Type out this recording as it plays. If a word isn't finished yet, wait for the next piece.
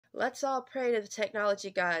Let's all pray to the technology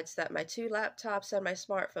gods that my 2 laptops and my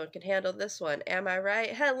smartphone can handle this one. Am I right?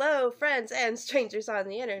 Hello, friends and strangers on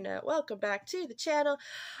the internet. Welcome back to the channel.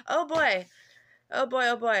 Oh boy. Oh boy,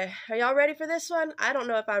 oh boy. Are y'all ready for this one? I don't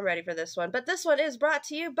know if I'm ready for this one, but this one is brought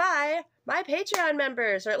to you by my Patreon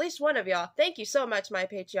members, or at least one of y'all. Thank you so much, my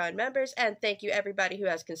Patreon members, and thank you everybody who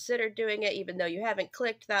has considered doing it, even though you haven't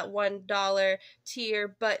clicked that $1 tier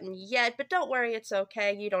button yet. But don't worry, it's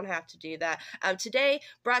okay. You don't have to do that. Today,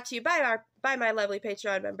 brought to you by my lovely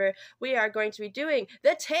Patreon member, we are going to be doing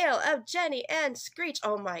The Tale of Jenny and Screech.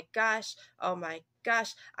 Oh my gosh. Oh my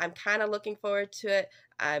gosh. I'm kind of looking forward to it.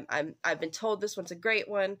 I've been told this one's a great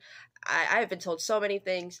one. I have been told so many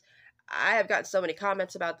things. I have gotten so many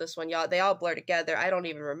comments about this one, y'all. They all blur together. I don't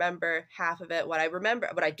even remember half of it. What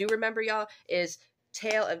I do remember, y'all, is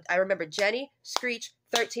I remember Jenny, Screech,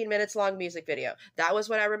 13 minutes long music video. That was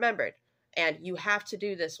what I remembered. And you have to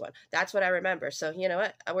do this one. That's what I remember. So you know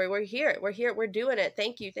what? We're here. We're doing it.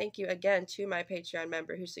 Thank you again to my Patreon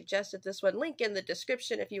member who suggested this one. Link in the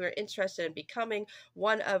description if you are interested in becoming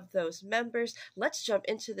one of those members. Let's jump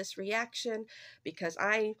into this reaction because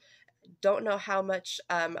I don't know how much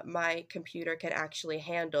my computer can actually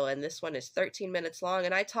handle, and this one is 13 minutes long,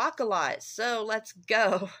 and I talk a lot. So let's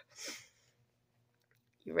go.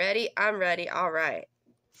 You ready? I'm ready. All right.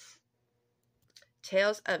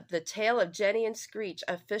 The Tale of Jenny and Screech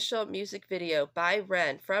official music video by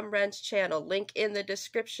Ren from Ren's channel. Link in the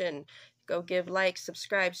description. Go give likes,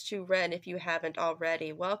 subscribes to Ren if you haven't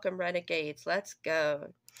already. Welcome, Renegades. Let's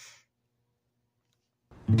go.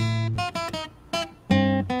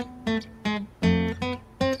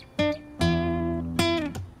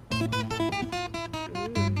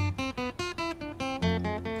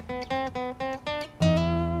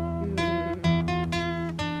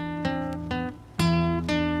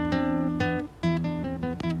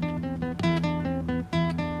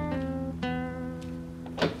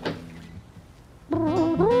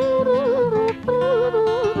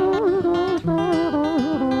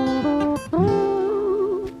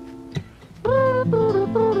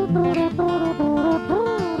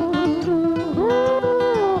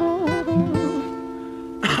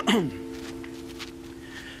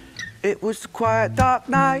 It was a quiet, dark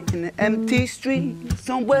night in an empty street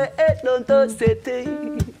somewhere in London City.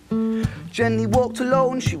 Jenny walked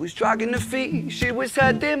alone, she was dragging her feet. She was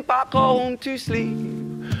heading back home to sleep.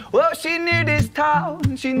 Well, she knew this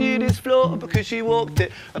town, she knew this floor, because she walked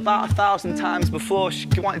it about 1,000 times before. She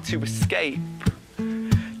wanted to escape.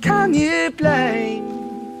 Can you blame?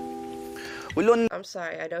 Well, I'm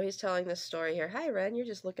sorry, I know he's telling this story here. Hi, Ren, you're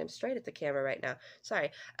just looking straight at the camera right now.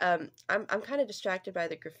 Sorry, I'm kind of distracted by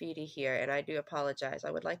the graffiti here, and I do apologize.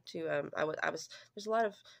 I would like to, there's a lot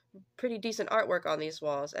of pretty decent artwork on these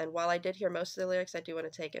walls, and while I did hear most of the lyrics, I do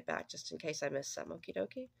want to take it back, just in case I missed some. Okie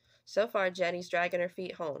dokie? So far, Jenny's dragging her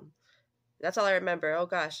feet home. That's all I remember. Oh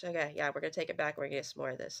gosh, okay, yeah, we're gonna take it back, we're gonna get some more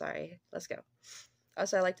of this. Sorry, let's go.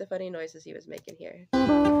 Also, I like the funny noises he was making here.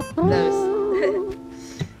 Those.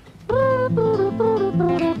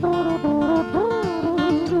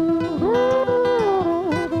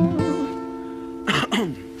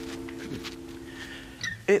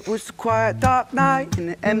 It was a quiet, dark night in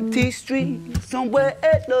an empty street somewhere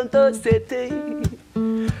in London City.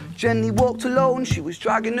 Jenny walked alone, she was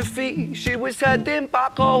dragging her feet. She was heading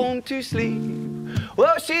back home to sleep.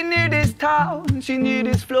 Well, she knew this town, she knew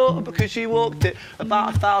this floor, because she walked it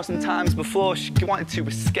about 1,000 times before. She wanted to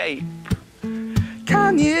escape.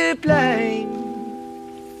 Can you blame?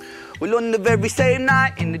 Well, on the very same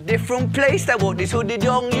night, in a different place, there walked this hooded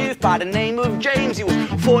young youth by the name of James. He was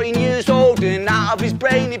 14 years old and out of his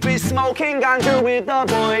brain. He'd been smoking ganja with the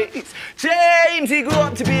boys. James, he grew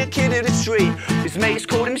up to be a kid of the street. His mates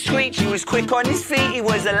called him Screech. He was quick on his feet. He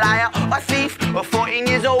was a liar, a thief. At 14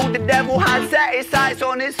 years old, the devil had set his sights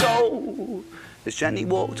on his soul. As Jenny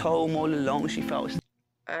walked home all alone, she felt...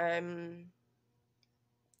 I'm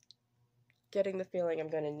getting the feeling I'm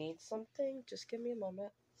going to need something. Just give me a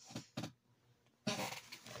moment.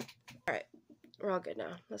 Alright, we're all good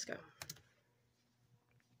now. Let's go.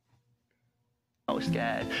 I was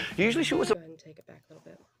scared. Usually she was... Go ahead and take it back a little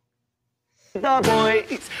bit. The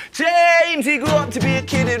boys. James, he grew up to be a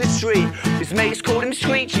kid of the street. His mates called him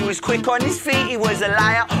Screech. He was quick on his feet. He was a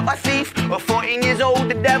liar, a thief. At 14 years old,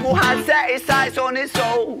 the devil had set his sights on his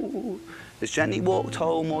soul. As Jenny walked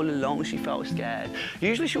home all alone, she felt scared.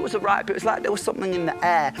 Usually she was alright, but it was like there was something in the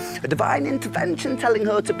air. A divine intervention telling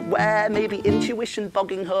her to beware, maybe intuition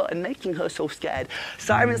bogging her and making her so scared.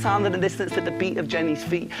 Sirens sounded in the distance with the beat of Jenny's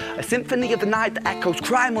feet. A symphony of the night that echoes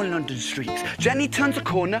crime on London streets. Jenny turns a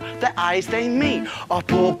corner, their eyes they meet.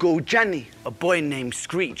 Up or go Jenny, a boy named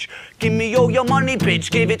Screech. Give me all your money, bitch,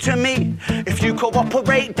 give it to me. If you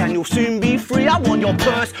cooperate, then you'll soon be free. I want your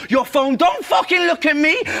purse, your phone, don't fucking look at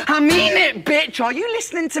me. I mean it, bitch, are you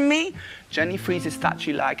listening to me? Jenny freezes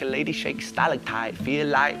statue like a lady shakes stalactite. Feel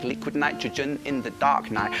like liquid nitrogen in the dark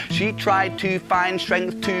night. She tried to find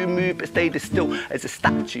strength to move, but stayed as still as a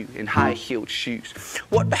statue in high-heeled shoes.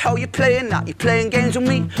 What the hell you playing at? You playing games with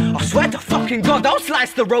me? I swear to fucking God, I'll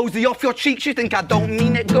slice the rosy off your cheeks. You think I don't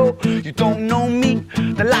mean it, girl? You don't know me.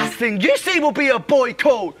 The last thing you see will be a boy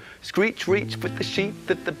code. Screech reached with the sheath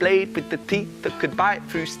of the blade, with the teeth that could bite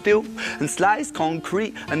through steel and slice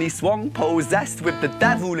concrete, and he swung possessed with the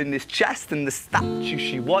devil in his chest, and the statue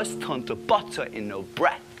she was turned to butter in her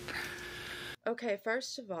breath. Okay,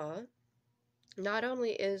 first of all, not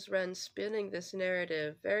only is Ren spinning this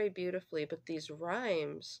narrative very beautifully, but these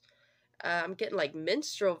rhymes, I'm getting like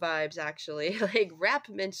minstrel vibes actually, like rap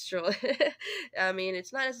minstrel. I mean,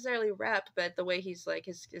 it's not necessarily rap, but the way he's like,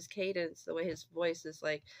 his cadence, the way his voice is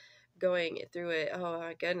like going through it, oh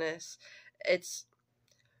my goodness. I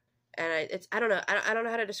don't know, I don't know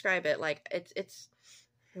how to describe it. Like,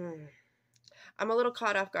 I'm a little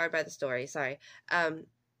caught off guard by the story, sorry.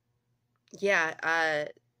 Yeah,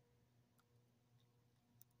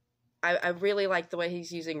 I really like the way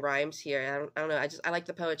he's using rhymes here. I don't know, I like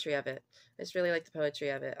the poetry of it. I just really like the poetry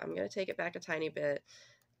of it. I'm gonna take it back a tiny bit,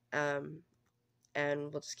 and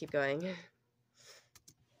we'll just keep going.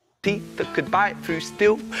 Teeth that could bite through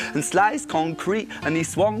steel and slice concrete, and he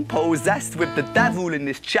swung possessed with the devil in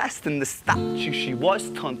his chest, and the statue she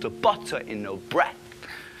was turned to butter in her breath.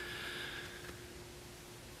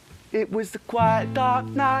 It was a quiet dark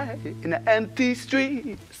night in an empty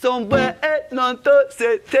street somewhere in London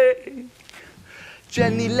City.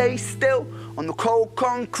 Jenny lay still on the cold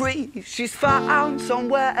concrete. She's found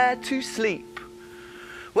somewhere to sleep.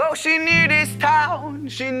 Well, she knew this town,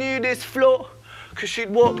 she knew this floor, 'cause she'd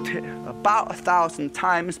walked it about 1,000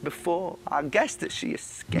 times before. I guess that she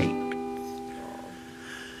escaped.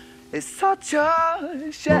 It's such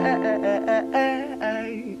a shame.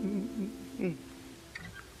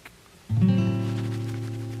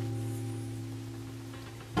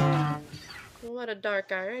 What a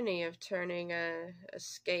dark irony of turning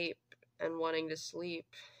escape and wanting to sleep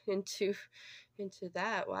into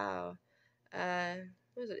that. Wow. It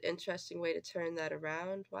was an interesting way to turn that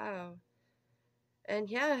around. Wow. And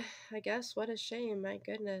yeah, I guess what a shame, my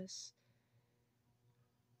goodness.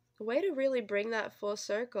 A way to really bring that full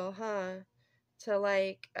circle, huh? To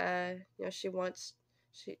like, you know, she's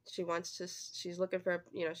looking for,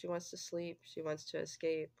 you know, she wants to sleep, she wants to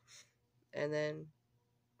escape, and then,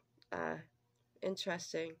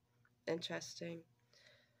 interesting.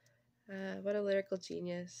 What a lyrical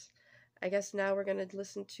genius. I guess now we're gonna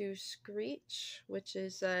listen to Screech, which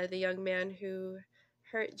is the young man who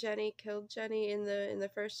hurt Jenny, killed Jenny in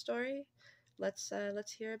the first story. Let's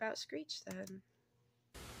hear about Screech then.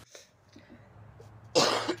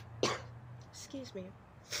 Excuse me.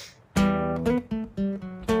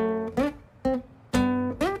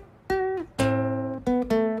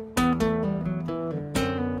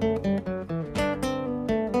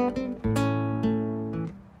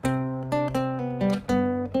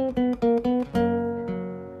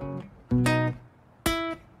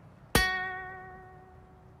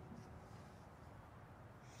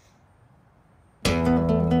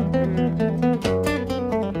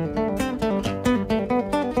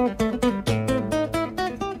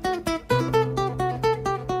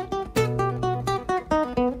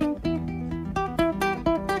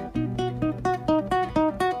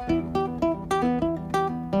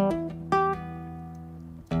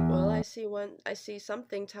 I see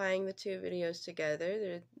something tying the two videos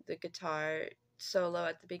together. The guitar solo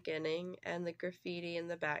at the beginning and the graffiti in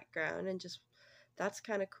the background, and just that's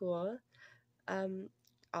kind of cool.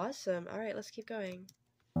 Awesome. All right, let's keep going.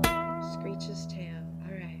 Screech's Tale.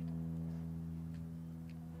 All right.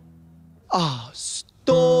 Our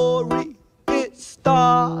story, it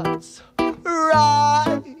starts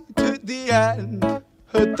right at the end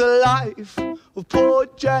of the life of poor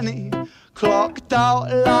Jenny, clocked out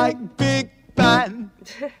like Big Ben.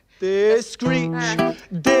 This Screech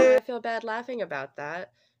did. I feel bad laughing about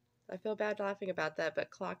that. But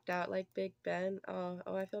clocked out like Big Ben. Oh,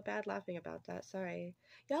 I feel bad laughing about that. Sorry.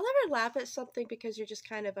 Y'all ever laugh at something because you're just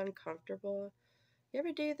kind of uncomfortable? You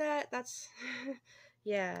ever do that? That's,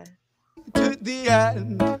 yeah. To the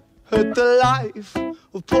end of the life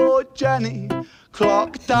of poor Jenny,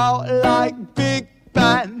 clocked out like Big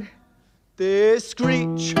Ben. Dear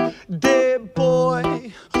Screech, dear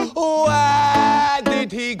boy, where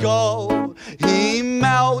did he go? He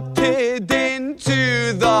melted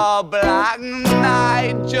into the black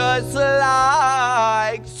night just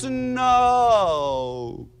like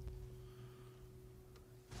snow.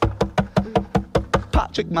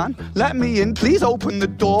 Patrick, man, let me in, please open the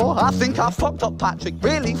door. I think I fucked up, Patrick,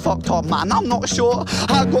 really fucked up, man, I'm not sure.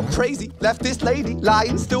 I got crazy, left this lady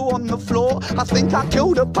lying still on the floor. I think I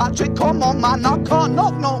killed her, Patrick, come on, man, I can't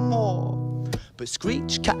knock no more. But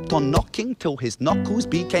Screech kept on knocking till his knuckles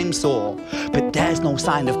became sore. But there's no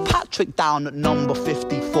sign of Patrick down at number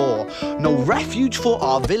 54. No refuge for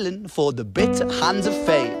our villain, for the bitter hands of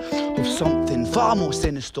fate, with something far more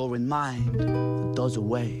sinister in mind that does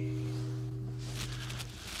away.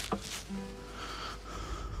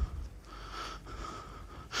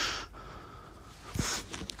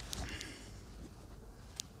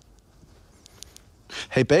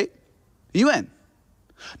 Hey, babe, are you in?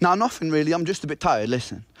 No, nothing really, I'm just a bit tired,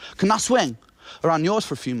 listen. Can I swing around yours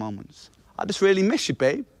for a few moments? I just really miss you,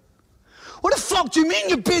 babe. What the fuck do you mean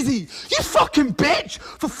you're busy? You fucking bitch,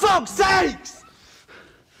 for fuck's sakes!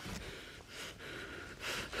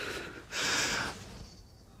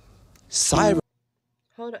 Siren.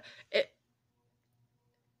 Hold on.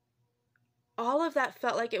 All of that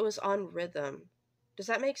felt like it was on rhythm. Does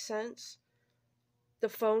that make sense? The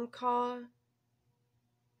phone call...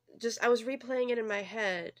 I was replaying it in my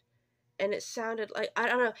head, and it sounded like, I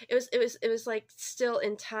don't know, it was like still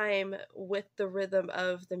in time with the rhythm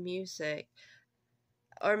of the music,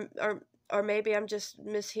 or maybe I'm just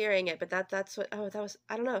mishearing it, but that's what, that was,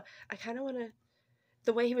 I don't know, I kind of want to,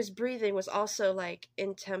 the way he was breathing was also like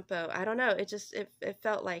in tempo, I don't know, it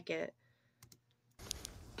felt like it.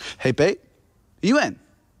 Hey, babe, are you in?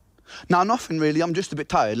 No, nothing really, I'm just a bit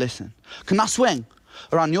tired, listen. Can I swing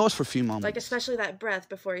around yours for a few moments? Like, especially that breath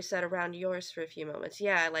before he said around yours for a few moments.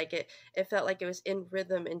 Yeah, like it felt like it was in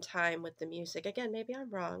rhythm, in time with the music. Again, maybe I'm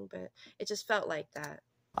wrong, but it just felt like that.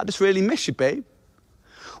 I just really miss you, babe.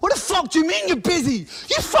 What the fuck do you mean you're busy?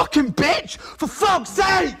 You fucking bitch! For fuck's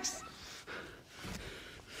sakes!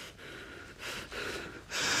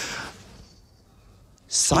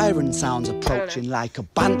 Siren sounds approaching like a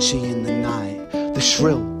banshee in the night. The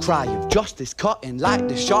shrill cry of justice cutting like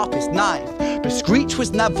the sharpest knife. But Screech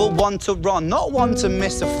was never one to run, not one to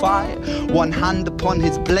miss a fight. One hand upon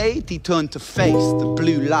his blade, he turned to face the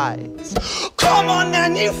blue lights. Come on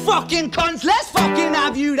then, you fucking cunts, let's fucking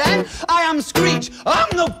have you then. I am Screech, I'm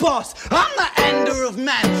the boss, I'm the ender of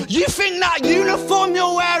men. You think that uniform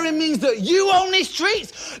you're wearing means that you own these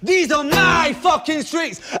streets? These are my fucking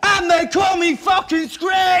streets, and they call me fucking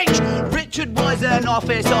Screech. Richard was an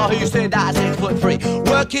officer who stood at 6'3",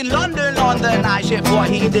 working London on the night shift. What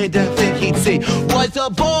he didn't think he'd see was a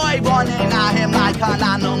boy running at him like an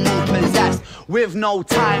animal possessed. With no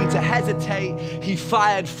time to hesitate, he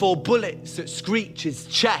fired 4 bullets at Screech's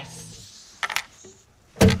chest.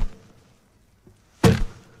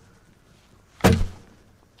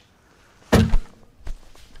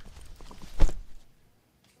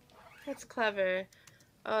 That's clever.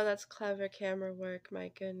 Oh, that's clever camera work,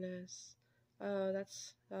 my goodness. Oh,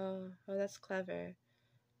 that's clever.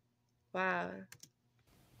 Wow.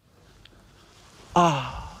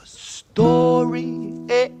 Our story,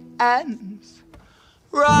 it ends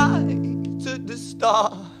right at the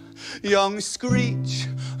start. Young Screech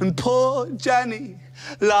and poor Jenny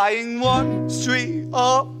lying one street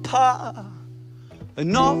apart.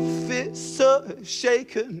 An officer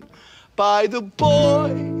shaken by the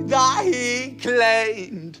boy that he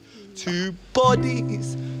claimed. 2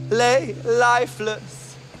 bodies lay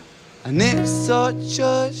lifeless, and it's such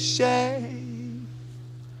a shame.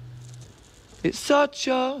 It's such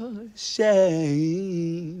a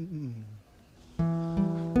shame.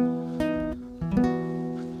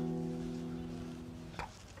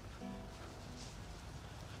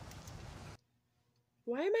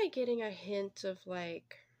 Why am I getting a hint of,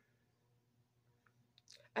 like,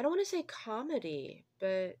 I don't want to say comedy,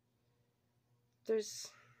 but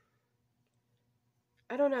there's,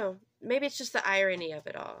 I don't know, maybe it's just the irony of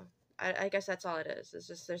it all. I guess that's all it is. It's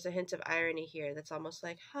just there's a hint of irony here that's almost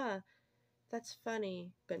like, huh, that's funny,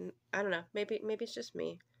 but I don't know, maybe it's just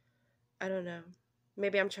me. I don't know.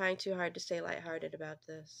 Maybe I'm trying too hard to stay lighthearted about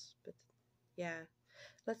this, but yeah.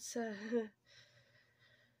 Let's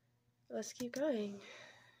keep going.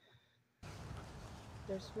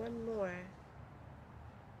 There's one more.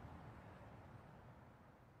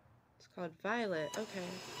 It's called Violet. Okay.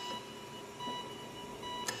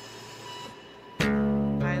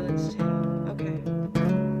 Violet's Tale.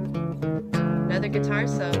 another guitar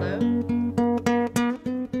solo.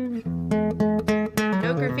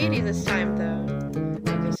 No graffiti this time, though.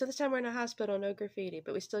 Okay, so this time we're in a hospital, no graffiti,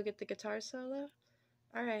 but we still get the guitar solo?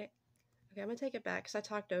 Alright. Okay, I'm gonna take it back, because I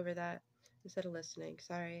talked over that instead of listening.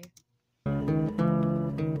 Sorry.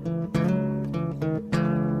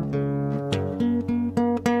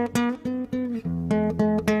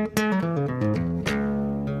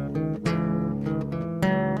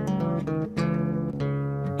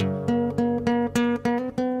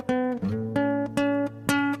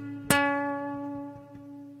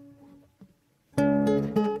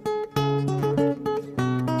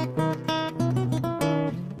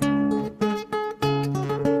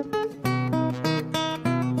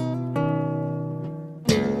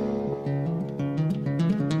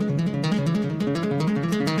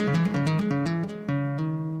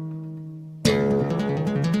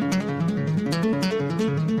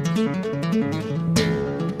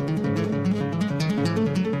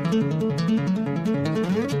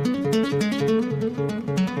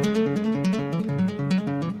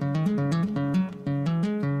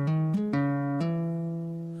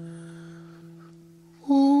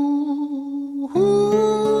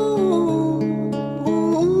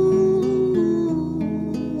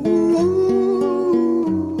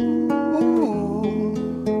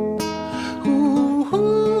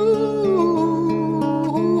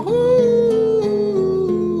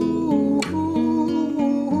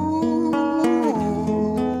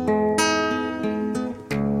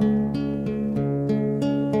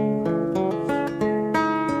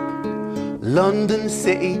 London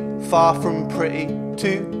City, far from pretty,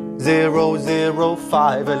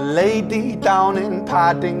 2005. A lady down in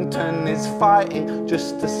Paddington is fighting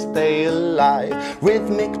just to stay alive.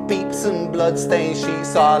 Rhythmic beats and bloodstained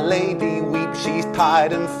sheets, Our Lady weeps, she's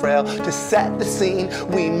tired and frail. To set the scene,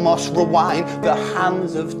 we must rewind the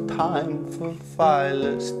hands of time for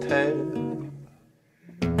Violet's tale.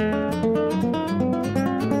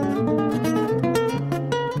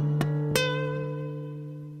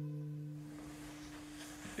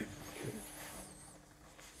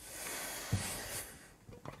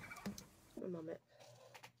 One moment.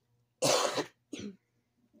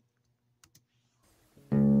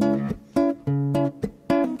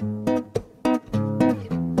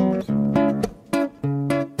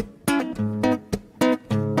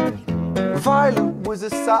 Violet was a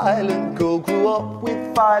silent girl, grew up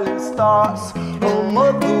with violent starts. Her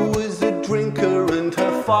mother was a drinker and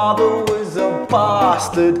her father was a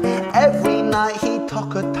bastard. Every night he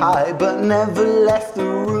took her tie but never left the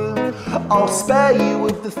room. I'll spare you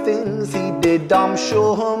of the things he did, I'm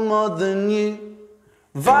sure her mother knew.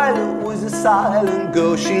 Violet was a silent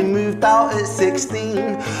girl, she moved out at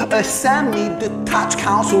 16. A semi-detached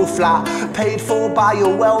council flat, paid for by a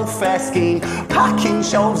welfare scheme. Packing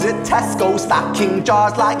shelves at Tesco, stacking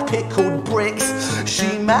jars like pickled bricks.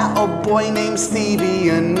 She met a boy named Stevie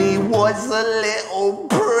and he was a little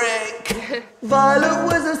prick. Violet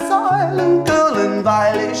was a silent girl and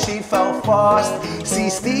Violet she fell fast. See,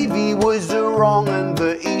 Stevie was a wrong un,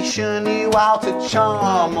 but he sure knew how to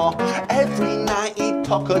charm her. Every night he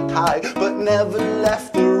took her tie but never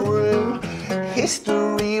left the room.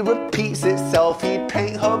 History repeats itself, he'd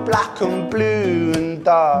paint her black and blue and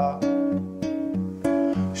dark.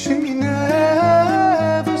 She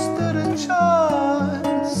never stood a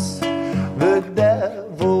chance. The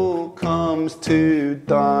devil comes to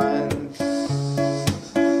dance.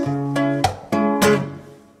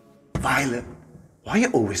 Violet, why are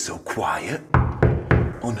you always so quiet?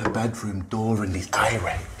 On her bedroom door and he's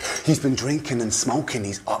irate. He's been drinking and smoking,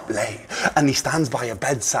 he's up late. And he stands by her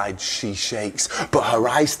bedside, she shakes, but her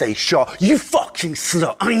eyes stay shut. You fucking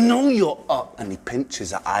slut, I know you're up. And he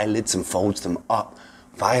pinches her eyelids and folds them up.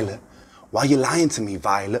 Violet, why are you lying to me,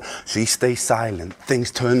 Violet? She stays silent,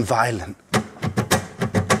 things turn violent.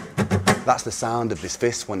 That's the sound of his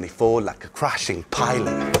fists when they fall like a crashing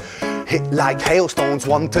pilot. Hit like hailstones,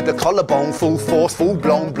 one to the collarbone, full force, full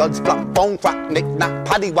blown, blood splat, bone crack, knick-knack,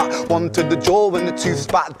 paddywhack, one to the jaw and the tooth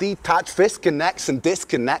spat, detached fist connects and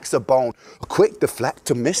disconnects a bone. A quick deflect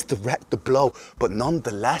to misdirect the blow, but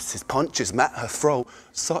nonetheless his punches met her throat.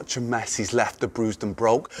 Such a mess he's left her bruised and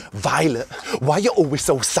broke. Violet, why you always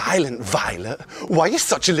so silent, Violet? Why you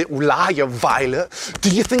such a little liar, Violet? Do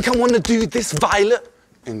you think I want to do this, Violet?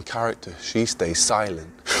 In character, she stays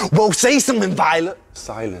silent. Well, say something, Violet.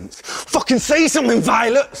 Silence. Fucking say something,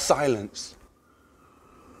 Violet. Silence.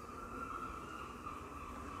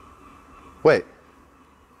 Wait.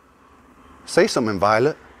 Say something,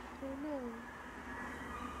 Violet.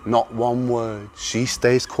 Not one word. She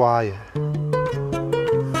stays quiet.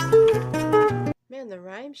 Man, the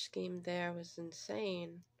rhyme scheme there was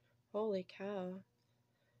insane. Holy cow.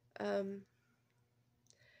 Um,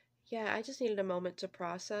 yeah, I just needed a moment to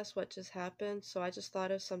process what just happened, so I just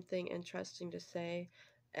thought of something interesting to say,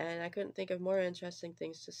 and I couldn't think of more interesting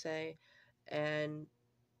things to say. And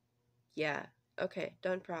yeah, okay,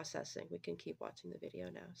 done processing. We can keep watching the video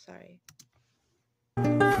now. Sorry.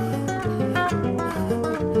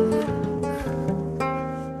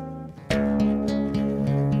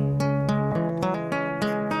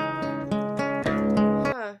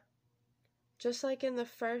 Huh. Just like in the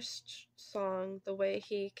first song, the way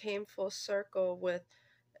he came full circle with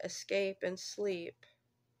escape and sleep.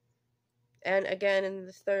 And again in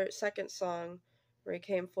the second song, where he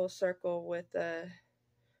came full circle with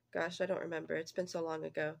gosh, I don't remember. It's been so long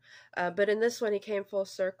ago. But in this one, he came full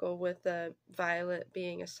circle with Violet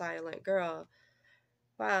being a silent girl.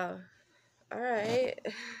 Wow. All right.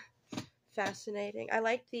 Fascinating. I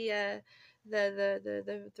like the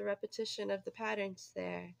repetition of the patterns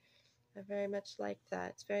there. I very much like that.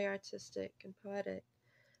 It's very artistic and poetic.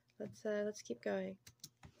 Let's keep going.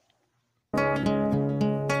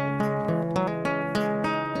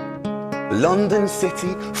 London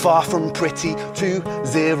City, far from pretty,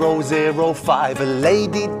 2005. A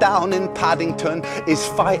lady down in Paddington is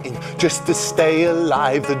fighting just to stay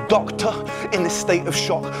alive. The doctor, in a state of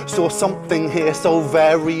shock, saw something here so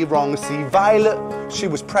very wrong. See, Violet, she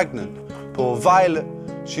was pregnant. Poor Violet,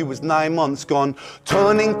 she was 9 months gone.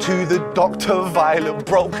 Turning to the doctor, Violet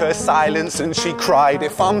broke her silence and she cried,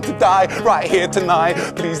 "If I'm to die right here tonight,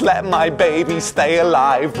 please let my baby stay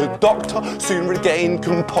alive." The doctor soon regained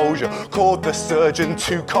composure, called the surgeon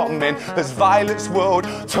to come in. As Violet's world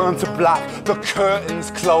turned to black, the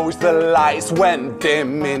curtains closed, the lights went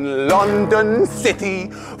dim. In London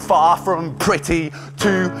City, far from pretty,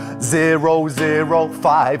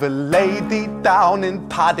 2005. A lady down in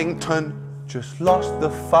Paddington just lost the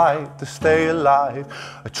fight to stay alive.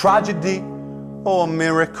 A tragedy or a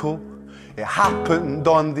miracle, it happened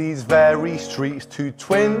on these very streets. Two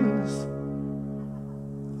twins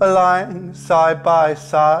are lying side by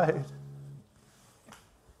side.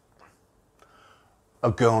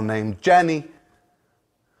 A girl named Jenny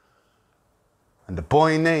and a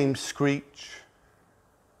boy named Screech.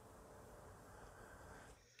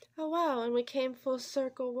 Oh wow, and we came full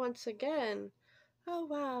circle once again. Oh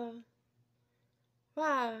wow.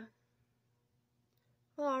 Wow.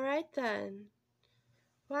 Well, all right then.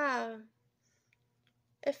 Wow.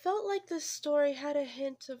 It felt like this story had a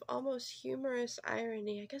hint of almost humorous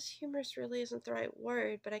irony. I guess humorous really isn't the right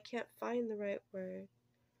word, but I can't find the right word.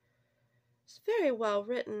 It's very well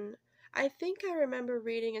written. I think I remember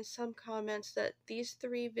reading in some comments that these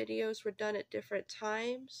 3 videos were done at different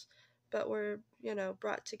times, but were,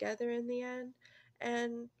 brought together in the end.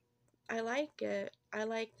 And I like it. I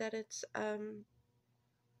like that it's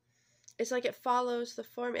like it follows the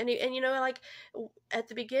form, and like at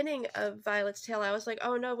the beginning of Violet's Tale, I was like,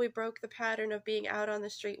 oh no, we broke the pattern of being out on the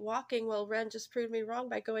street walking. Well, Ren just proved me wrong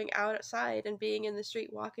by going outside and being in the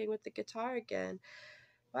street walking with the guitar again.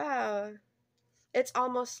 Wow. It's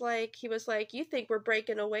almost like he was like, you think we're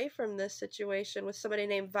breaking away from this situation with somebody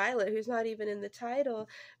named Violet who's not even in the title,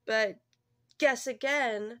 but guess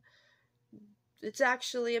again, it's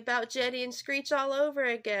actually about Jenny and Screech all over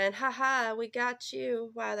again. Haha, we got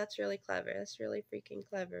you. Wow, that's really clever. That's really freaking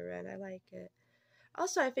clever, Ren. I like it.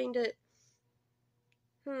 Also, I think that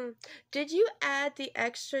did you add the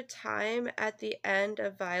extra time at the end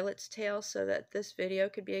of Violet's Tale so that this video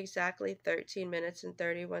could be exactly 13 minutes and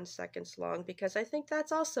 31 seconds long? Because I think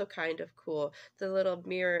that's also kind of cool. The little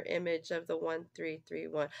mirror image of the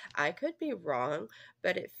 1331. I could be wrong,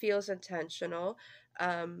 but it feels intentional.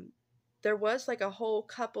 There was like a whole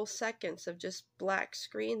couple seconds of just black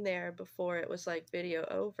screen there before it was like video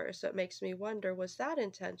over. So it makes me wonder, was that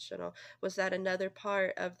intentional? Was that another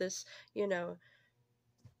part of this,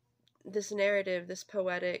 this narrative, this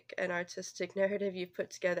poetic and artistic narrative you've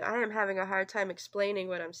put together? I am having a hard time explaining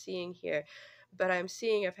what I'm seeing here, but I'm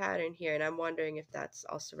seeing a pattern here, and I'm wondering if that's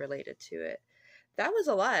also related to it. That was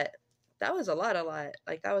a lot. That was a lot.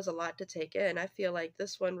 Like, that was a lot to take in. I feel like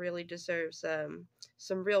this one really deserves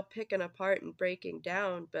some real picking apart and breaking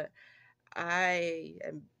down, but I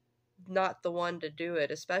am not the one to do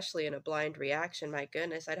it, especially in a blind reaction. My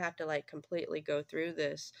goodness, I'd have to like completely go through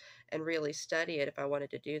this and really study it if I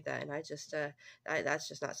wanted to do that. And that's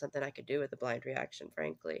just not something I could do with a blind reaction,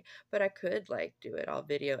 frankly. But I could like do it all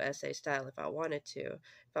video essay style if I wanted to.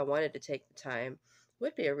 If I wanted to take the time, it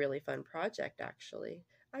would be a really fun project, actually.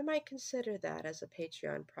 I might consider that as a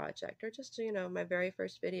Patreon project, or just, my very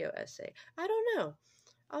first video essay. I don't know.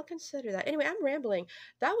 I'll consider that. Anyway, I'm rambling.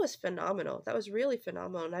 That was phenomenal. That was really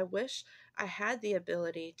phenomenal. And I wish I had the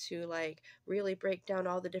ability to like really break down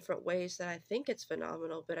all the different ways that I think it's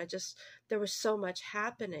phenomenal, but there was so much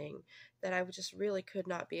happening that I just really could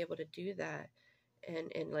not be able to do that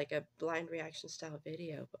in like a blind reaction style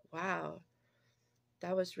video. But wow,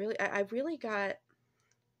 that was really, I really got,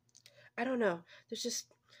 I don't know. There's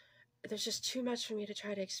just too much for me to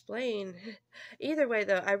try to explain. Either way,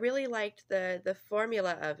 though, I really liked the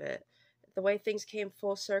formula of it, the way things came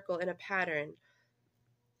full circle in a pattern.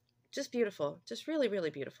 Just beautiful, just really,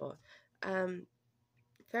 really beautiful. Um,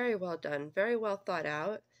 Very well done, very well thought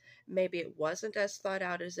out. Maybe it wasn't as thought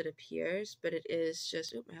out as it appears, but it is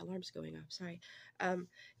just. Oop, my alarm's going off. Sorry.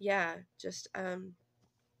 Yeah, just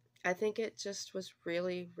I think it just was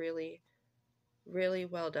really, really, really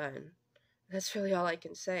well done. That's really all I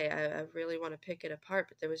can say. I really want to pick it apart,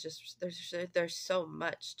 but there's so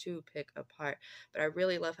much to pick apart. But I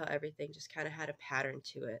really love how everything just kind of had a pattern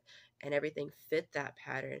to it, and everything fit that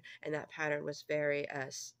pattern, and that pattern was very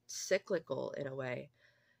cyclical in a way.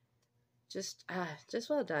 Just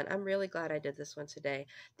well done. I'm really glad I did this one today.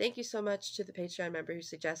 Thank you so much to the Patreon member who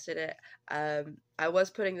suggested it. I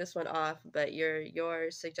was putting this one off, but your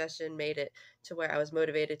suggestion made it to where I was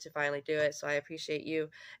motivated to finally do it. So I appreciate you,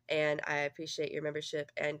 and I appreciate your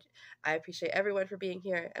membership, and I appreciate everyone for being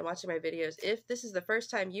here and watching my videos. If this is the first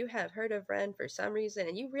time you have heard of Ren for some reason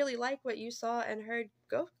and you really like what you saw and heard,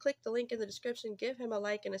 go click the link in the description, give him a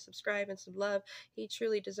like and a subscribe and some love. He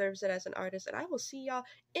truly deserves it as an artist, and I will see y'all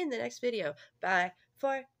in the next video. Bye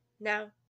for now.